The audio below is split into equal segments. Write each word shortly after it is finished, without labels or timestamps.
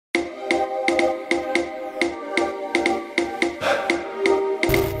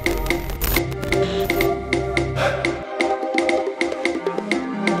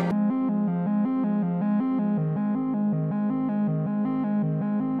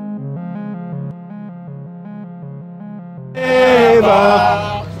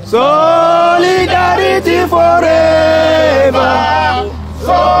forever. Solidarity forever.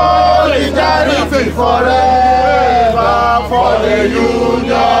 Solidarity forever. For the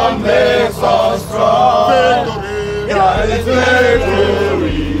union makes us strong. There is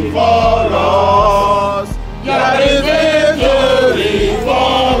victory for us. There is victory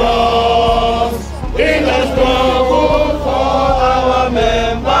for us. In the struggle for our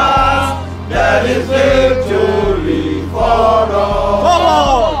members, there is victory for us.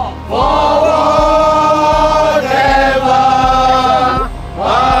 Forward ever,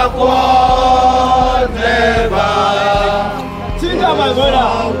 backward never. Sing that, my brother.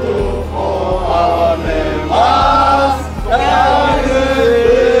 For our members, there is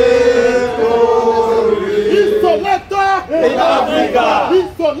victory. In Africa.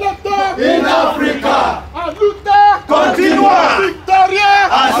 In Africa. And Luther. Continua. Victoria.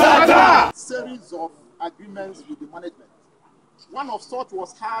 Asata. Series of agreements with the management. One of such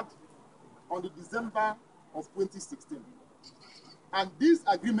was had on the December of 2016. And these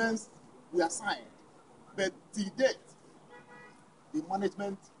agreements were signed, but till date, the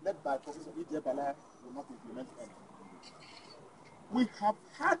management led by Professor Eli Jidere Bala will not implement any. We have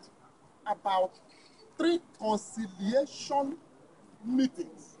had about 3 conciliation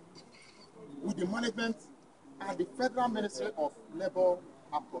meetings with the management and the Federal Ministry of Labour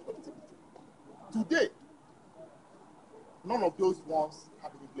and Productivity. Today, none of those ones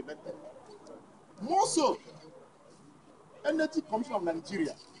have been implemented. More so, Energy Commission of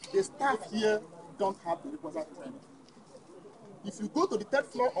Nigeria, the staff here don't have the requisite training. If you go to the 3rd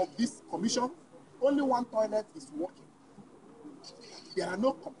floor of this commission, only one toilet is working. There are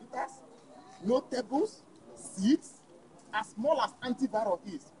no computers, no tables, seats. As small as antivirus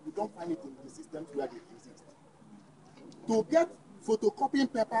is, you don't find it in the systems where they exist. To get photocopying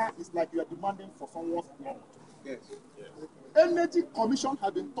paper is like you are demanding for someone's blood. Yes. Energy Commission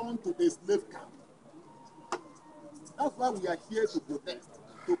has been turned to a slave camp. That's why we are here to protest,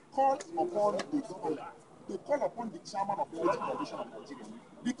 to call upon the government, to call upon the chairman of the Energy Commission of Nigeria.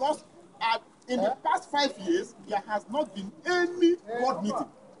 Because in the past 5 years, there has not been any board meeting.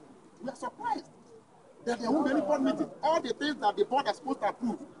 We are surprised that there won't be any board meeting. All the things that the board is supposed to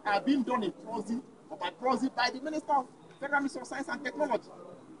approve are being done in proxy or by proxy by the Minister of Federal Ministry of Science and Technology.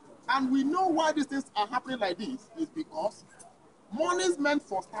 And we know why these things are happening like this is because money is meant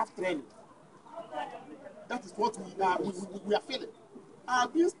for staff training. That is what we are feeling. Are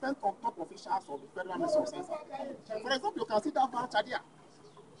being spent on top officials of the Federal Ministry of Science and Technology. For example, you can see that voucher there.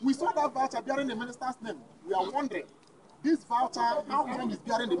 We saw that voucher bearing the minister's name. We are wondering, this voucher, how come is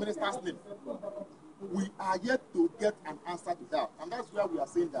bearing the minister's name? We are yet to get an answer to that. And that's where we are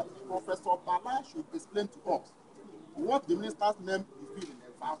saying that Professor Bala should explain to us what the minister's name is being in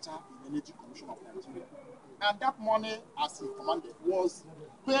a voucher in the Energy Commission of Nigeria. And that money, as he commanded, was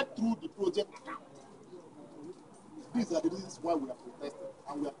paid through the project account. These are the reasons why we are protesting,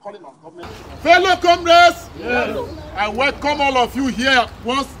 and we are calling on government. Fellow comrades, I welcome all of you here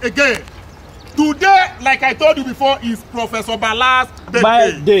once again. Today, like I told you before, is Professor Bala's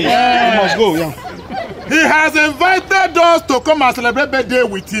birthday. You must go, He has invited us to come and celebrate birthday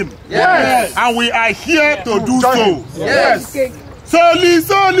with him. Yes. And we are here to do so. Yes.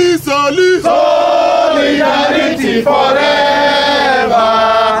 Solidarity forever.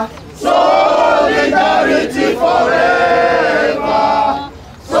 Solidarity forever.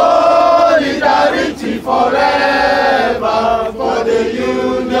 Solidarity forever. For the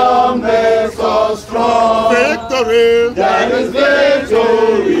union makes us strong. Victory. There is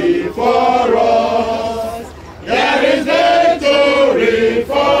victory for us. There is victory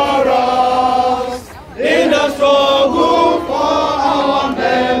for us. In the struggle for our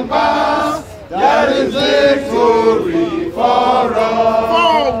members, there is victory for us.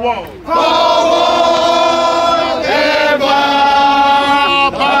 Forward. Forward ever,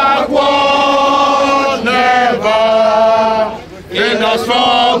 backward never. In the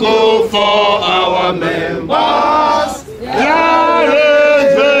struggle for our members, there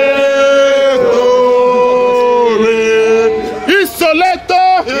is victory. Isoleto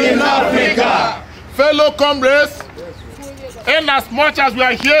In Africa. Fellow comrades, in as much as we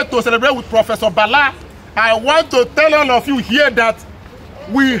are here to celebrate with Professor Bala, I want to tell all of you here that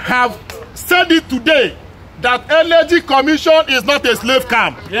we have said it today that Energy Commission is not a slave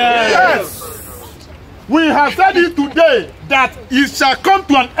camp. Yes. We have said it today that it shall come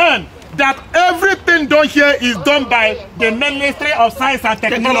to an end, that everything done here is done by the Ministry of Science and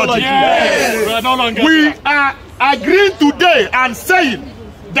Technology. Yes. We are agreeing today and saying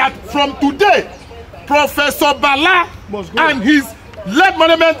that from today, Professor Bala and his led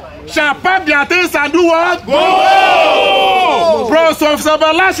management shall pack their things and do what? Go! Professor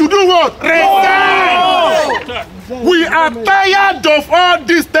Bala should do what? Resign. We are tired of all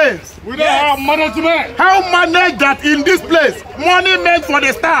these things. We don't have management. How manage that in this place, money meant for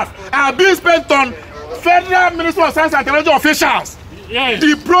the staff are being spent on Federal Ministry of Science and Technology officials? Yes.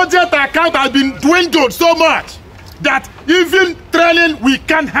 The project account has been dwindled so much that even training we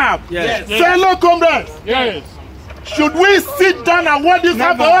can't have. Yes. Fellow comrades, Yes. should we sit down and what this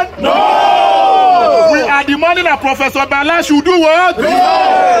happen? No! We are demanding that Professor Bala should do what?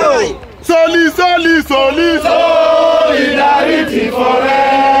 No! Solidarity Solidarity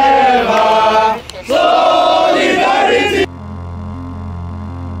forever.